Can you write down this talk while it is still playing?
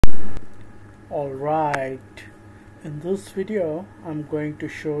Alright, in this video I'm going to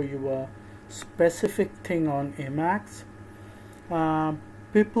show you a specific thing on Emacs.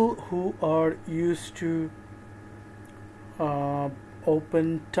 People who are used to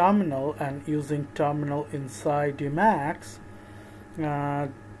open terminal and using terminal inside Emacs,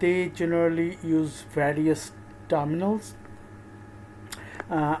 they generally use various terminals.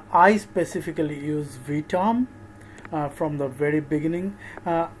 I specifically use vterm from the very beginning.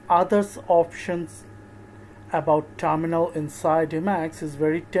 Others options about terminal inside Emacs is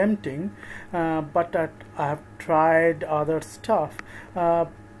very tempting, but I have tried other stuff.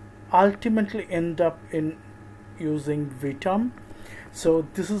 Ultimately end up in using vterm. So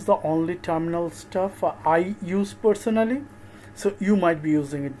this is the only terminal stuff I use personally. So you might be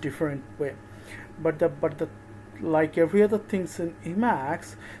using it different way, but the like every other things in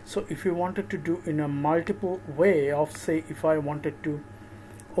Emacs, so if you wanted to do in a multiple way of, say, if I wanted to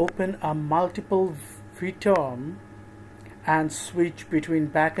open a multiple vterm and switch between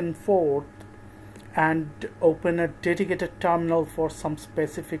back and forth and open a dedicated terminal for some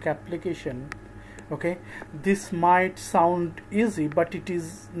specific application, okay, this might sound easy, but it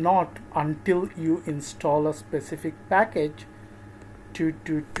is not until you install a specific package to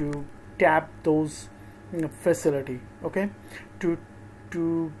tap those facility. Okay,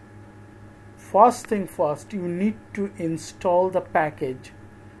 to first thing first, you need to install the package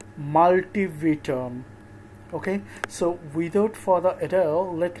multi-vterm. Okay, so without further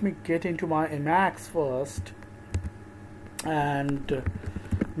ado, let me get into my Emacs first, and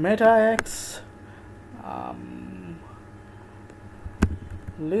metax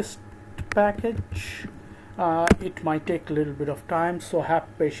list package. It might take a little bit of time, so have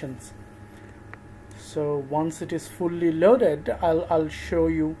patience. So once it is fully loaded, I'll show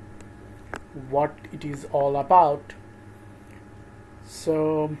you what it is all about.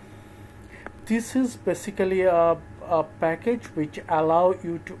 So this is basically a package which allow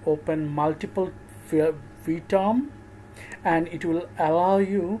you to open multiple vterm, and it will allow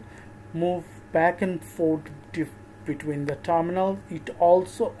you move back and forth between the terminal. It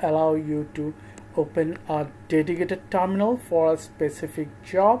also allow you to open a dedicated terminal for a specific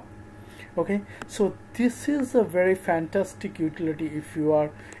job. Okay, so this is a very fantastic utility if you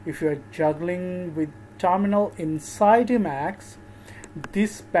are juggling with terminal inside Emacs.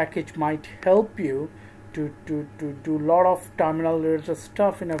 This package might help you to do a lot of terminal related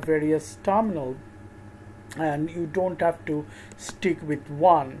stuff in a various terminal, and you don't have to stick with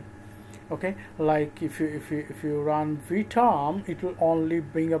one. Okay, like if you run vterm, it will only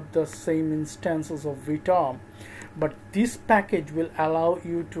bring up the same instances of vterm, but this package will allow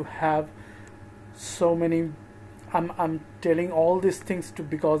you to have so many. I'm telling all these things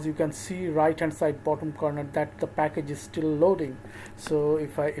because you can see right hand side bottom corner that the package is still loading. So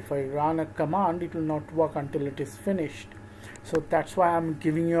if I run a command, it will not work until it is finished. So that's why I'm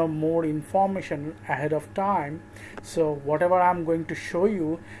giving you more information ahead of time, so whatever I'm going to show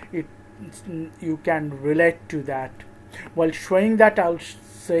you, you can relate to that. While showing that, I'll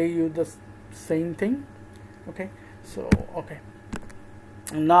say you the same thing. Okay, so okay,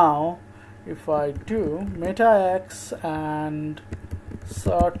 now if I do metax and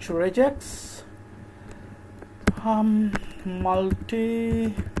search regex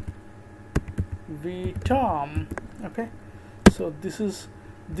multi vterm, okay, so this is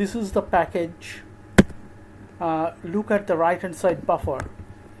the package. Look at the right hand side buffer.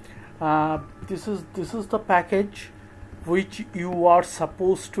 This is the package which you are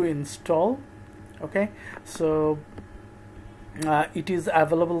supposed to install. Okay, so it is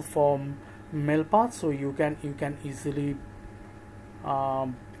available from mailpath, so you can easily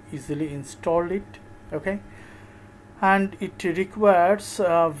install it. Okay, and it requires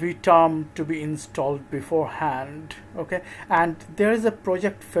vterm to be installed beforehand. Okay, and there is a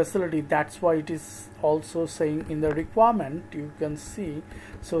project facility, that's why it is also saying in the requirement, you can see.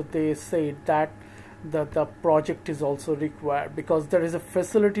 So they say that the project is also required because there is a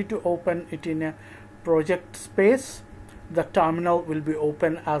facility to open it in a project space. The terminal will be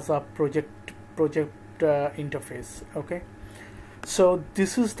open as a project interface. Okay, so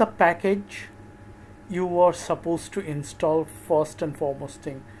this is the package you are supposed to install. First and foremost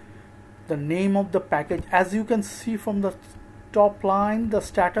thing, the name of the package, as you can see from the top line, the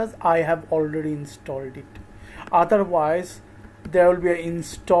status, I have already installed it. Otherwise there will be an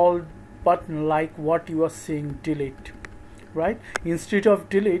install button like what you are seeing, delete, right? Instead of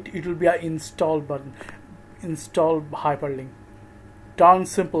delete, it will be an install button, install hyperlink. Darn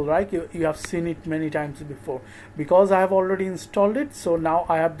simple, right? You have seen it many times before. Because I have already installed it, so now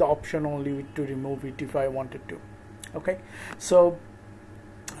I have the option only to remove it if I wanted to. Okay, so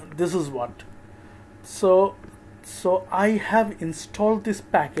this is what so I have installed this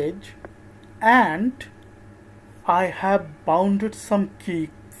package, and I have bounded some key,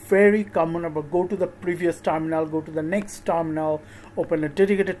 very common. Go to the previous terminal, go to the next terminal, open a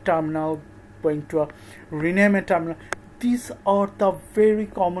dedicated terminal, going to rename a terminal. These are the very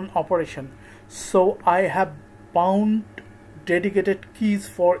common operation. So I have bound dedicated keys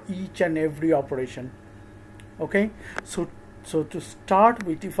for each and every operation. Okay, so to start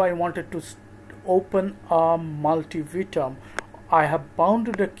with, if I wanted to open a multi-vterm, I have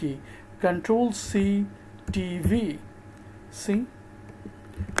bounded a key, Control C TV. See,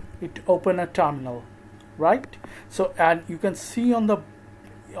 it open a terminal, right? So, and you can see on the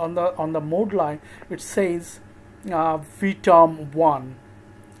mode line it says vterm 1.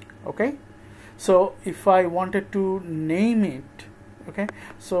 Okay, so if I wanted to name it, okay,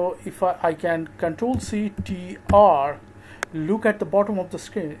 so if I can Control C TR, look at the bottom of the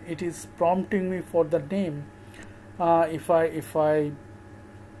screen, it is prompting me for the name. If I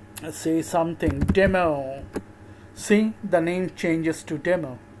say something demo, see, the name changes to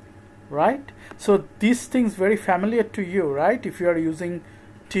demo, right? So these things very familiar to you, right? If you are using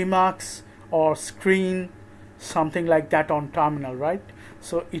Emacs or screen, something like that on terminal, right?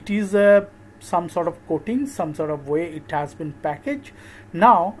 So it is some sort of coding, some sort of way it has been packaged.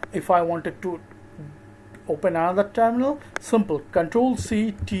 Now if I wanted to open another terminal, simple, Control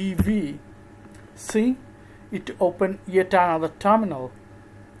C TV, see, it open yet another terminal.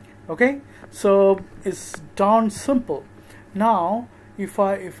 Okay, so it's darn simple. Now if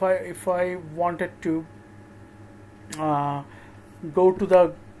I wanted to go to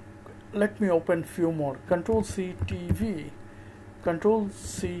the, let me open few more, Control C TV, Control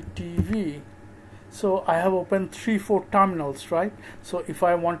C TV. So I have opened 3-4 terminals, right? So if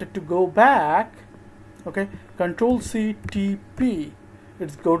I wanted to go back, okay, Control C TP,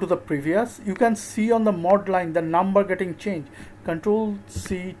 let's go to the previous. You can see on the mod line the number getting changed. Control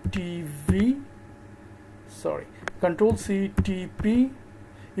C TV, sorry, Control C TP.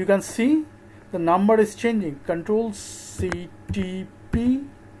 You can see the number is changing. Control C TP.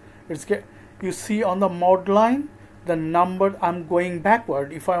 You see on the mod line the number, I'm going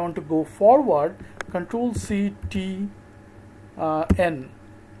backward. If I want to go forward, Control C T N.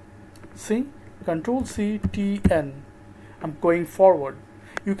 See, Control C T N. I'm going forward.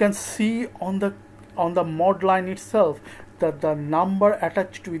 You can see on the mod line itself that the number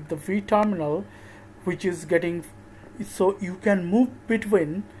attached with the V terminal, which is getting, so you can move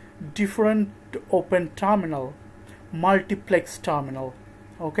between different open terminal, multiplex terminal.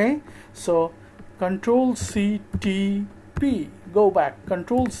 Okay, so Control C T P, go back,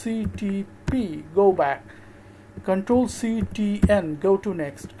 Control C T P, go back, Control C T N, go to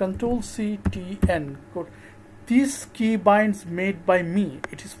next, Control C T N, go. These key binds made by me,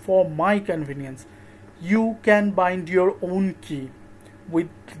 it is for my convenience. You can bind your own key with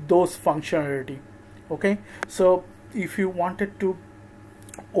those functionality. Okay, so if you wanted to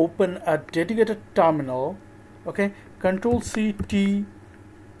open a dedicated terminal, okay, Control C T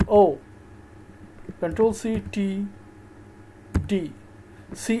O, Control C T D,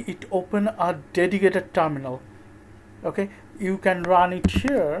 see, it open a dedicated terminal. Okay, you can run it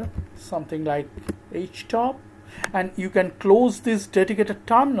here, something like htop, and you can close this dedicated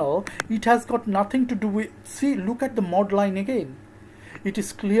terminal. It has got nothing to do with, see, look at the mod line again. It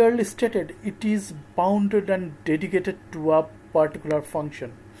is clearly stated it is bounded and dedicated to a particular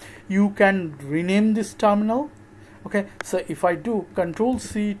function. You can rename this terminal. Okay, so if I do Control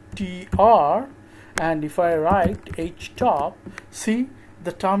C TR and if I write htop, see,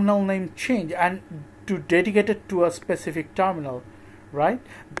 the terminal name change and to dedicate it to a specific terminal, right?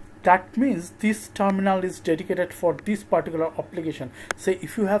 That means this terminal is dedicated for this particular application. Say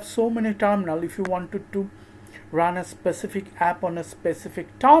if you have so many terminal, if you wanted to run a specific app on a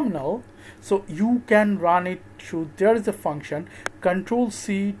specific terminal, so you can run it through, there is a function Control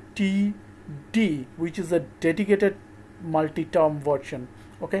C T D, which is a dedicated multi-term version.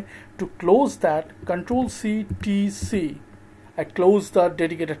 Okay, to close that, Control C T C, I close the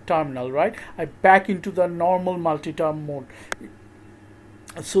dedicated terminal, right? I back into the normal multi-term mode.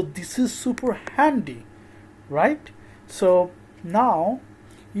 So this is super handy, right? So now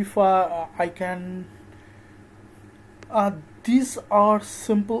if I can, these are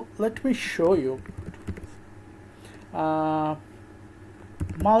simple, let me show you.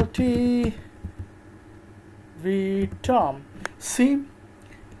 Multi-vterm, see,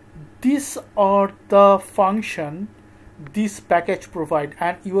 these are the function this package provide,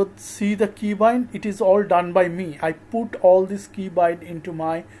 and you will see the keybind, it is all done by me. I put all this keybind into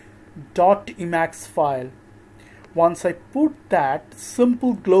my .emacs file. once I put that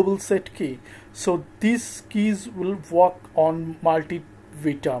simple global set key, so these keys will work on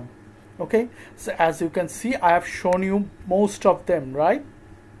multi-vterm. Okay, so as you can see, I have shown you most of them, right?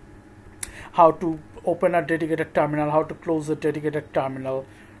 How to open a dedicated terminal, how to close a dedicated terminal,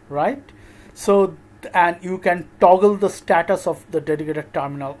 right? So, and you can toggle the status of the dedicated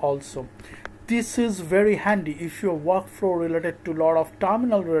terminal also. This is very handy if your workflow related to a lot of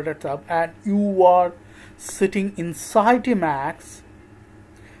terminal related stuff and you are sitting inside Emacs.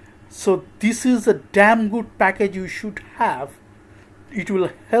 So this is a damn good package you should have. It will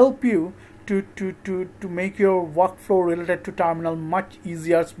help you to make your workflow related to terminal much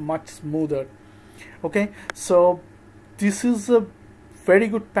easier, much smoother. Okay, so this is a very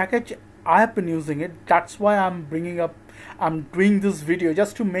good package. I have been using it. That's why I'm doing this video,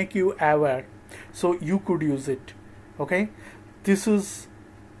 just to make you aware so you could use it. Okay, this is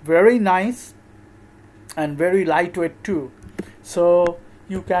very nice and very lightweight too, so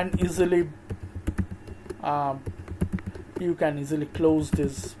you can easily close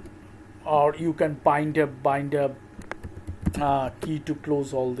this, or you can bind a key to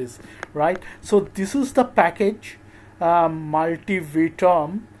close all this, right? So this is the package,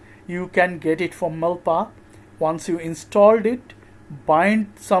 multi-vterm. You can get it from Melpa. Once you installed it,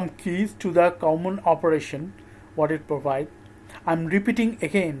 bind some keys to the common operation what it provides. I'm repeating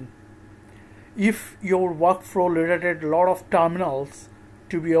again, if your workflow related a lot of terminals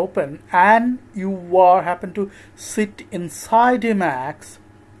to be open and you happen to sit inside Emacs,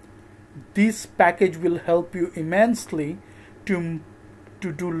 this package will help you immensely to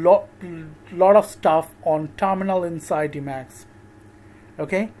do lot of stuff on terminal inside Emacs.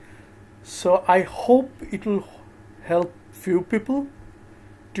 Okay, so I hope it will help few people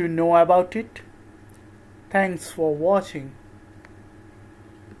to know about it. Thanks for watching.